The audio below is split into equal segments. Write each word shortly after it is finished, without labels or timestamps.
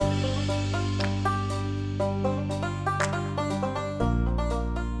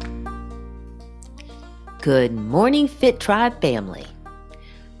Good morning, Fit Tribe family.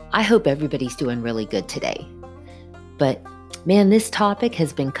 I hope everybody's doing really good today. But man, this topic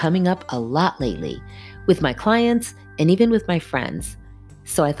has been coming up a lot lately with my clients and even with my friends.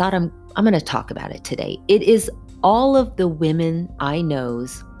 So I thought I'm going to talk about it today. It is all of the women I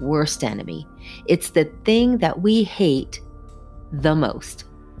know's worst enemy. It's the thing that we hate the most,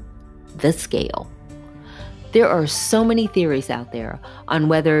 the scale. There are so many theories out there on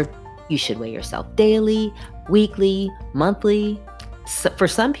whether you should weigh yourself daily, weekly, monthly. For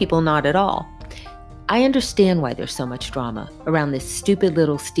some people, not at all. I understand why there's so much drama around this stupid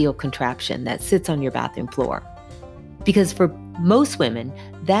little steel contraption that sits on your bathroom floor. Because for most women,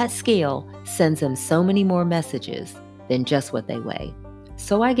 that scale sends them so many more messages than just what they weigh.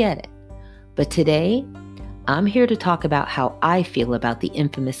 So I get it. But today, I'm here to talk about how I feel about the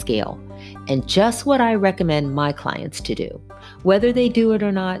infamous scale and just what I recommend my clients to do. Whether they do it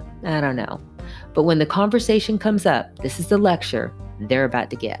or not, I don't know. But when the conversation comes up, this is the lecture they're about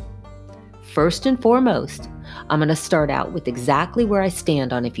to get. First and foremost, I'm going to start out with exactly where I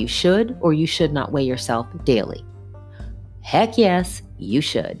stand on if you should or you should not weigh yourself daily. Heck yes, you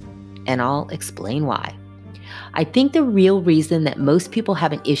should. And I'll explain why. I think the real reason that most people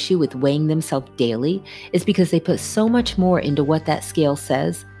have an issue with weighing themselves daily is because they put so much more into what that scale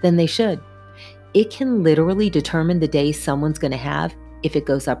says than they should. It can literally determine the day someone's going to have if it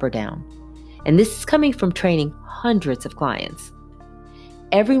goes up or down. And this is coming from training hundreds of clients.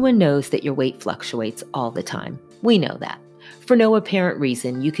 Everyone knows that your weight fluctuates all the time. We know that. For no apparent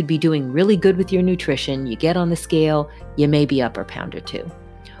reason, you could be doing really good with your nutrition, you get on the scale, you may be up a pound or two.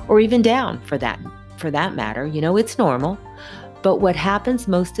 Or even down for that matter, it's normal. But what happens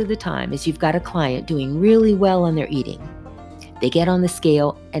most of the time is you've got a client doing really well on their eating. They get on the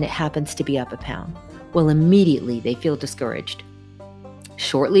scale and it happens to be up a pound. Well, immediately they feel discouraged.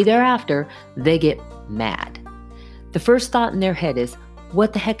 Shortly thereafter, they get mad. The first thought in their head is,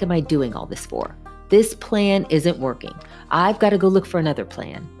 what the heck am I doing all this for? This plan isn't working. I've got to go look for another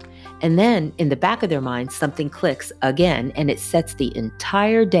plan. And then in the back of their mind, something clicks again and it sets the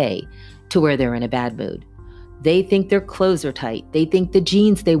entire day to where they're in a bad mood. They think their clothes are tight. They think the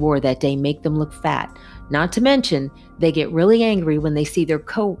jeans they wore that day make them look fat. Not to mention, they get really angry when they see their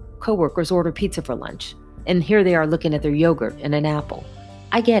coworkers order pizza for lunch. And here they are looking at their yogurt and an apple.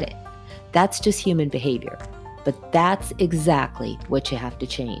 I get it. That's just human behavior. But that's exactly what you have to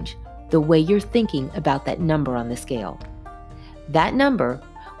change. The way you're thinking about that number on the scale. That number,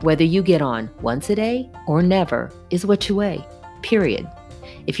 whether you get on once a day or never, is what you weigh, period.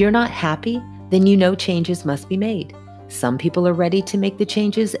 If you're not happy, then changes must be made. Some people are ready to make the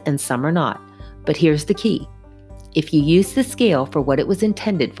changes and some are not. But here's the key. If you use the scale for what it was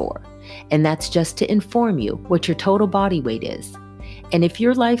intended for, and that's just to inform you what your total body weight is, and if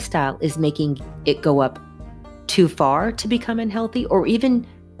your lifestyle is making it go up too far to become unhealthy or even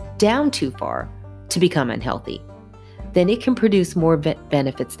down too far to become unhealthy, then it can produce more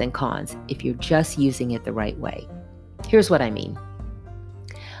benefits than cons if you're just using it the right way. Here's what I mean.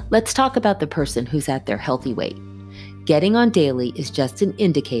 Let's talk about the person who's at their healthy weight. Getting on daily is just an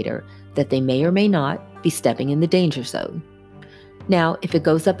indicator that they may or may not be stepping in the danger zone. Now, if it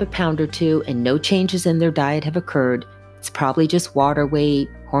goes up a pound or two and no changes in their diet have occurred, it's probably just water weight,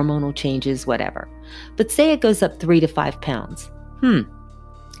 hormonal changes, whatever. But say it goes up 3 to 5 pounds.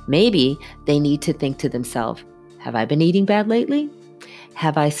 Maybe they need to think to themselves, have I been eating bad lately?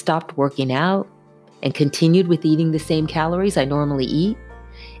 Have I stopped working out and continued with eating the same calories I normally eat?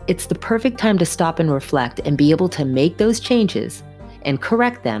 It's the perfect time to stop and reflect and be able to make those changes and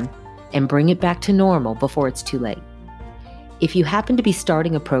correct them and bring it back to normal before it's too late. If you happen to be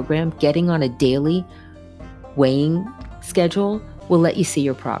starting a program, getting on a daily weighing schedule will let you see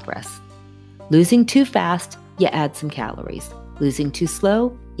your progress. Losing too fast, you add some calories. Losing too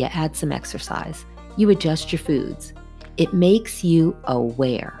slow, you add some exercise. You adjust your foods. It makes you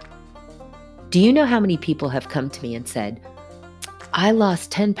aware. Do you know how many people have come to me and said, I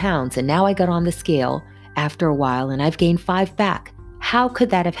lost 10 pounds and now I got on the scale after a while and I've gained 5 back. How could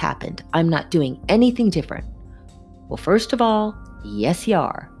that have happened? I'm not doing anything different. Well, first of all, yes, you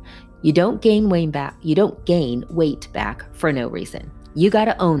are. You don't gain weight back for no reason. You got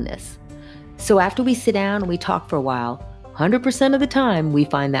to own this. So after we sit down and we talk for a while, 100% of the time we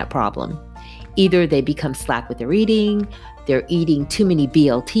find that problem. Either they become slack with their eating, they're eating too many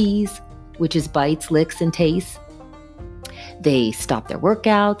BLTs, which is bites, licks, and tastes. They stop their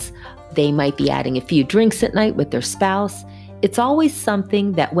workouts. They might be adding a few drinks at night with their spouse. It's always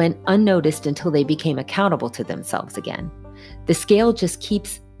something that went unnoticed until they became accountable to themselves again. The scale just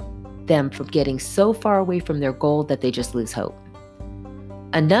keeps them from getting so far away from their goal that they just lose hope.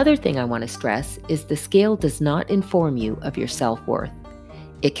 Another thing I want to stress is the scale does not inform you of your self-worth.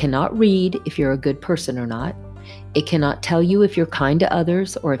 It cannot read if you're a good person or not. It cannot tell you if you're kind to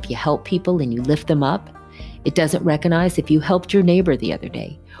others or if you help people and you lift them up. It doesn't recognize if you helped your neighbor the other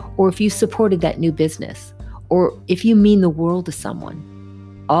day, or if you supported that new business, or if you mean the world to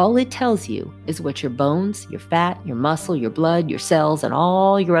someone. All it tells you is what your bones, your fat, your muscle, your blood, your cells, and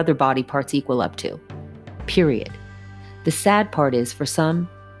all your other body parts equal up to. Period. The sad part is, for some,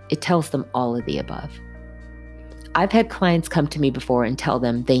 it tells them all of the above. I've had clients come to me before and tell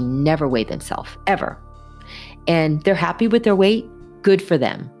them they never weigh themselves, ever. And they're happy with their weight. Good for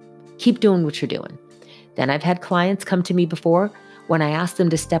them. Keep doing what you're doing. Then I've had clients come to me before. When I ask them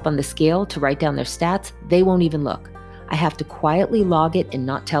to step on the scale to write down their stats, they won't even look. I have to quietly log it and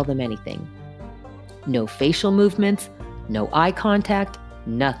not tell them anything. No facial movements, no eye contact,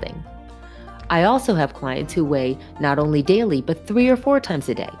 nothing. I also have clients who weigh not only daily, but 3 or 4 times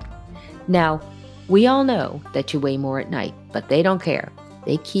a day. Now, we all know that you weigh more at night, but they don't care.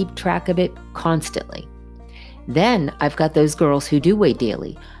 They keep track of it constantly. Then I've got those girls who do weigh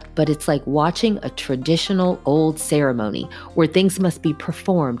daily, but it's like watching a traditional old ceremony where things must be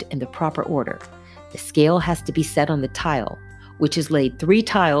performed in the proper order. The scale has to be set on the tile, which is laid 3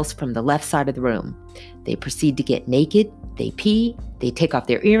 tiles from the left side of the room. They proceed to get naked, they pee, they take off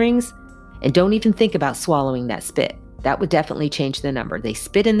their earrings, and don't even think about swallowing that spit. That would definitely change the number. They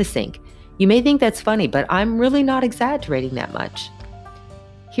spit in the sink. You may think that's funny, but I'm really not exaggerating that much.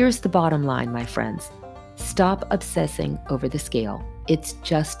 Here's the bottom line, my friends. Stop obsessing over the scale. It's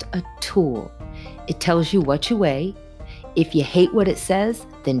just a tool. It tells you what you weigh. If you hate what it says,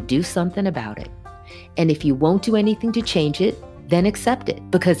 then do something about it. And if you won't do anything to change it, then accept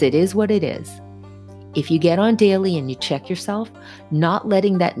it, because it is what it is. If you get on daily and you check yourself, not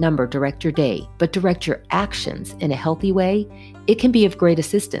letting that number direct your day, but direct your actions in a healthy way, it can be of great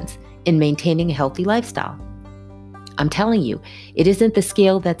assistance in maintaining a healthy lifestyle. I'm telling you, it isn't the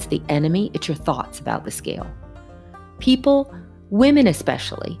scale that's the enemy, it's your thoughts about the scale. People, women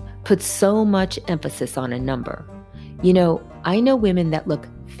especially, put so much emphasis on a number. You know, I know women that look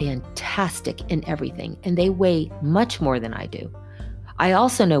fantastic in everything, and they weigh much more than I do. I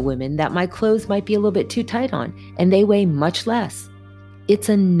also know women that my clothes might be a little bit too tight on, and they weigh much less. It's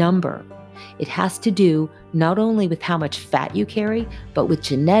a number. It has to do not only with how much fat you carry, but with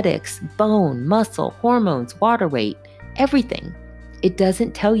genetics, bone, muscle, hormones, water weight, everything. It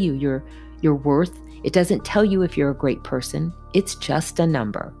doesn't tell you your worth. It doesn't tell you if you're a great person. It's just a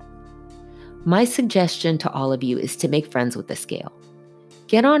number. My suggestion to all of you is to make friends with the scale.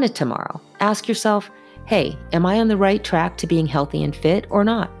 Get on it tomorrow. Ask yourself, hey, am I on the right track to being healthy and fit or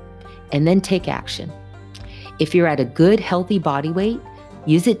not? And then take action. If you're at a good, healthy body weight,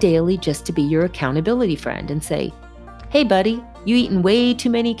 use it daily just to be your accountability friend and say, hey buddy, you eaten way too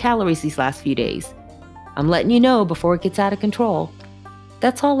many calories these last few days. I'm letting you know before it gets out of control.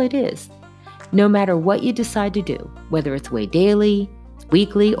 That's all it is. No matter what you decide to do, whether it's weigh daily,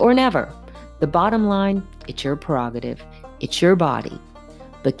 weekly, or never, the bottom line, it's your prerogative. It's your body.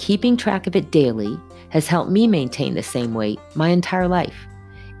 But keeping track of it daily has helped me maintain the same weight my entire life.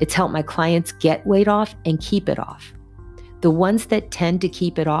 It's helped my clients get weight off and keep it off. The ones that tend to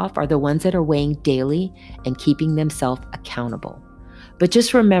keep it off are the ones that are weighing daily and keeping themselves accountable. But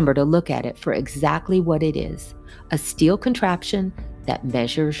just remember to look at it for exactly what it is, a steel contraption that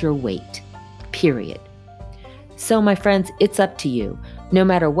measures your weight, period. So my friends, it's up to you. No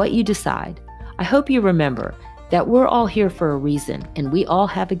matter what you decide, I hope you remember that we're all here for a reason and we all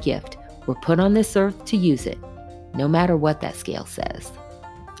have a gift. We're put on this earth to use it, no matter what that scale says.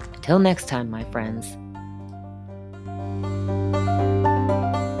 Until next time, my friends.